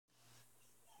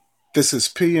This is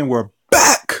P and we're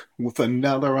back with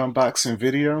another unboxing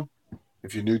video.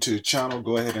 If you're new to the channel,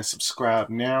 go ahead and subscribe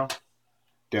now.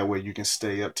 That way you can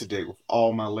stay up to date with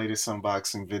all my latest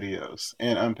unboxing videos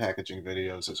and unpackaging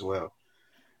videos as well.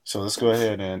 So let's go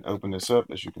ahead and open this up.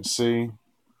 As you can see,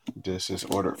 this is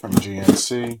ordered from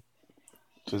GNC.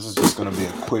 So this is just going to be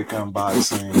a quick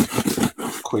unboxing,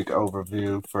 quick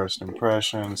overview, first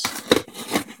impressions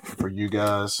for you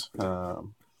guys.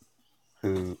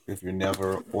 Who, if you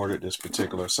never ordered this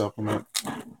particular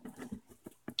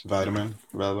vitamin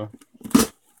rather,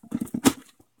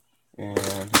 and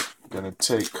I'm gonna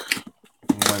take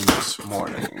one this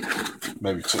morning,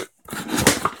 maybe two.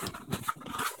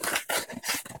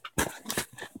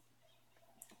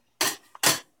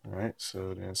 Alright,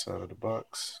 so the inside of the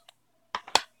box,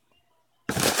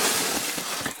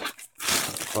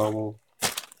 bubble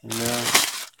in there,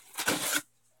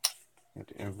 get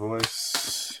the invoice,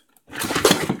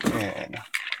 and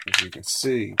as you can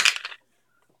see,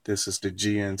 this is the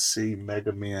GNC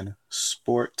Mega Man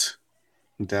Sport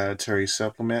Dietary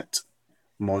Supplement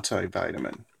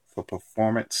Multivitamin for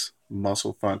performance,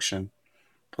 muscle function,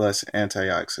 plus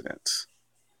antioxidants.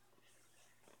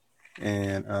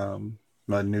 And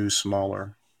my new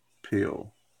smaller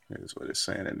pill is what it's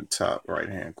saying in the top right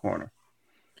hand corner.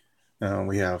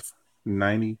 We have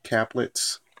 90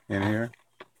 caplets in here,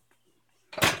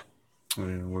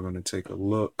 and we're going to take a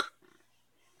look.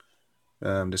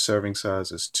 The serving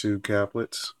size is 2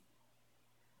 caplets,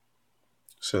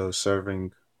 so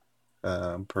serving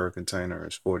per container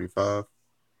is 45.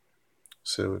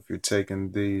 So if you're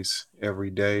taking these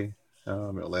every day,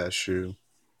 it'll last you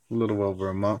a little over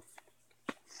a month.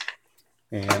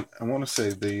 And I want to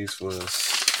say these was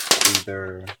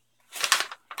either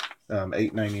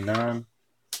 $8.99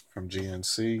 from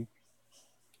GNC,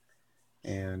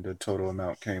 and the total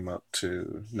amount came up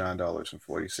to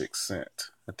 $9.46.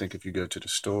 I think if you go to the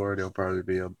store, they'll probably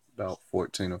be about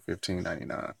 $14 or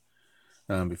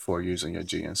 $15.99 before using your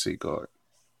GNC card.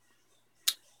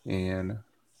 And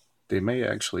they may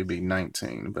actually be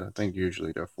 19, but I think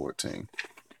usually they're 14.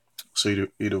 So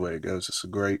either way it goes, it's a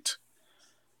great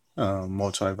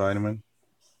multivitamin.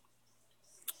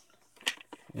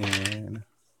 And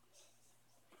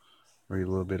read a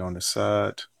little bit on the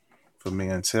side. For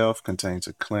men's health, contains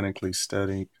a clinically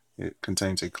studied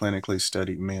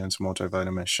men's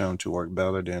multivitamin shown to work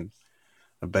better than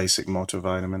a basic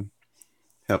multivitamin.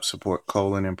 Helps support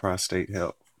colon and prostate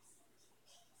health.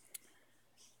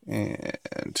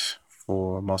 And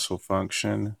for muscle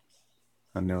function,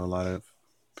 I know a lot of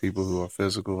people who are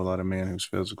physical, a lot of men who's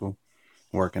physical,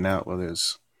 working out, whether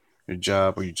it's your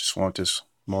job or you just want this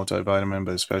multivitamin,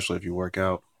 but especially if you work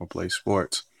out or play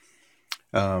sports.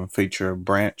 Feature a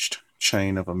branched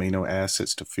chain of amino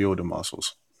acids to fuel the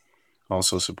muscles.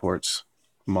 Also supports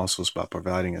muscles by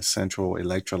providing essential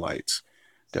electrolytes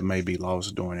that may be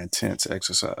lost during intense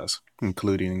exercise,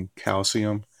 including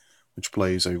calcium, which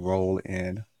plays a role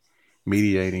in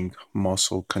mediating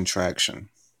muscle contraction.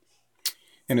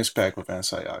 And it's packed with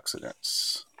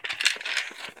antioxidants.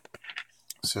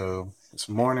 So it's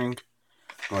morning.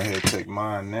 Go ahead and take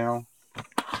mine now.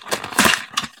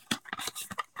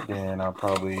 Then I'll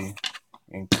probably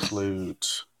include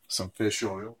some fish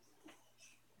oil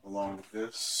along with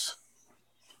this,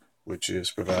 which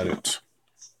is provided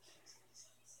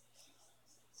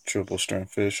triple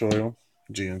strength fish oil,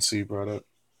 GNC product.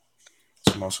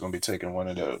 So I'm also going to be taking one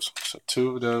of those. So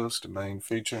 2 of those, the main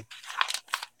feature.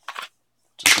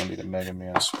 Just going to be the Mega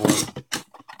Man Sport.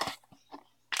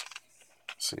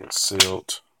 See, it's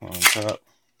sealed on top.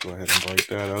 Go ahead and break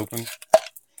that open.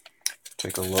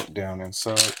 Take a look down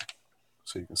inside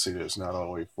so you can see that it's not all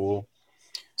the way full.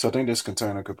 So I think this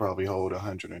container could probably hold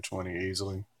 120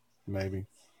 easily, maybe.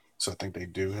 So I think they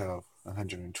do have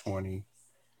 120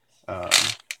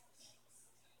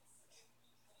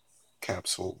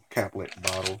 caplet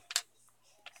bottle.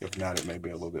 If not, it may be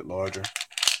a little bit larger.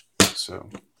 So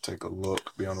take a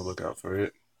look, be on the lookout for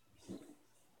it.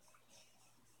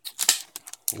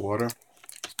 Water,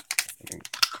 and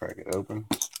crack it open.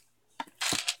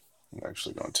 I'm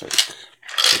actually going to take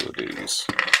 2 of these,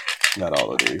 not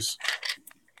all of these,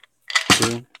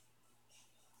 2.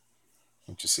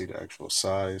 Let you see the actual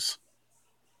size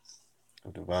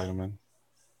of the vitamin.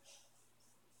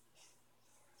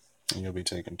 And you'll be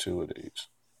taking 2 of these.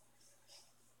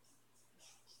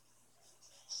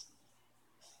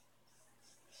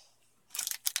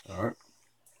 Alright.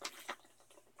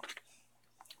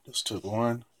 Just took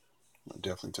one. I'll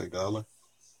definitely take the other.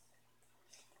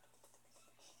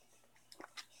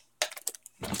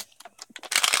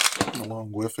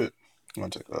 Along with it, I'm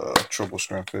going to take triple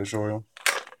strength fish oil.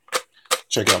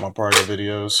 Check out my prior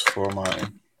videos for my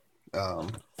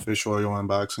fish oil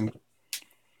unboxing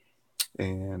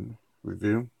and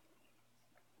review.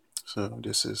 So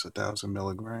this is 1,000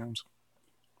 milligrams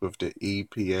with the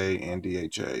EPA and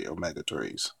DHA omega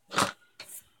 3s. So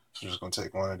I'm just going to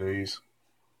take one of these.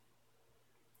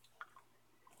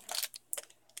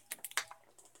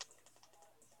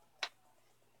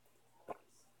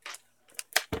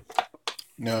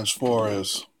 Now, as far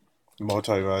as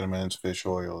multivitamins, fish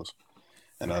oils,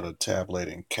 and other tablet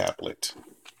and caplet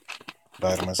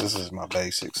vitamins, this is my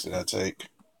basics that I take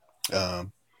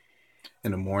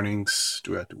in the mornings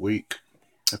throughout the week.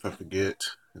 If I forget,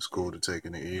 it's cool to take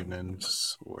in the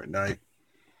evenings or at night.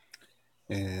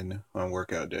 And on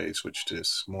workout days, which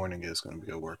this morning is going to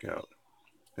be a workout.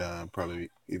 Probably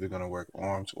either going to work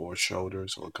arms or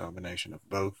shoulders or a combination of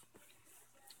both.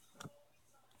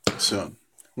 So,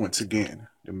 once again,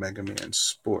 the Mega Man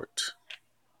Sport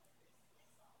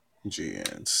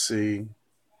GNC.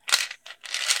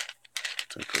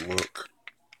 Take a look.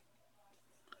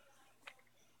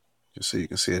 Just so you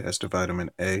can see it has the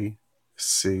vitamin A,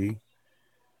 C,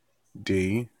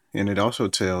 D, and it also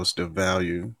tells the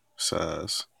value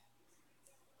size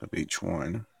of each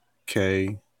one.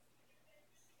 K,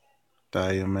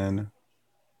 thiamine,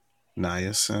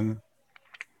 niacin,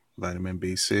 vitamin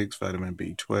B6, vitamin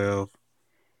B12,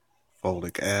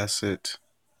 folic acid,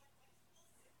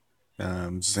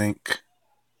 zinc,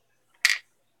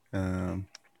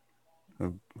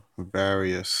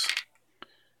 various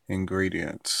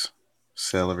ingredients,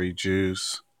 celery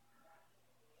juice,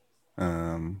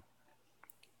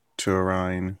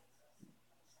 taurine,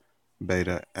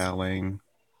 beta-alanine.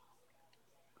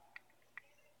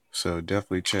 So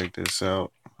definitely check this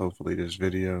out. Hopefully this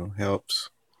video helps.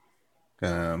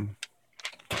 I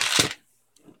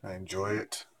enjoy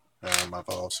it. I've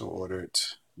also ordered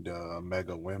the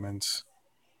Mega Women's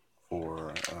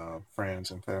for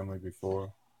friends and family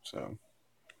before. So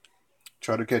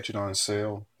try to catch it on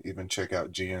sale. Even check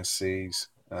out GNC's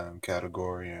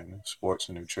category in sports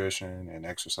and nutrition and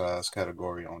exercise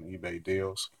category on eBay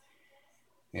deals.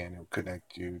 And it'll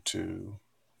connect you to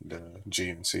the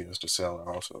GNC as the seller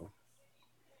also.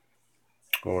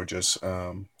 Or just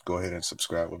go ahead and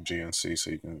subscribe with GNC so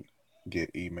you can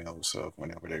get emails of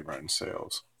whenever they run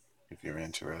sales if you're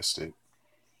interested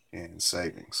in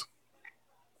savings.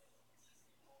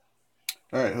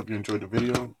 Alright, hope you enjoyed the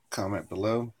video. Comment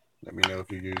below. Let me know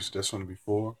if you used this one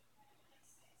before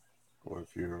or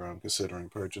if you're considering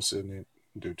purchasing it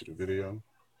due to the video.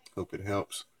 Hope it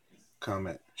helps.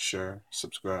 Comment, share,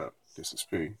 subscribe. This is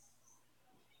P.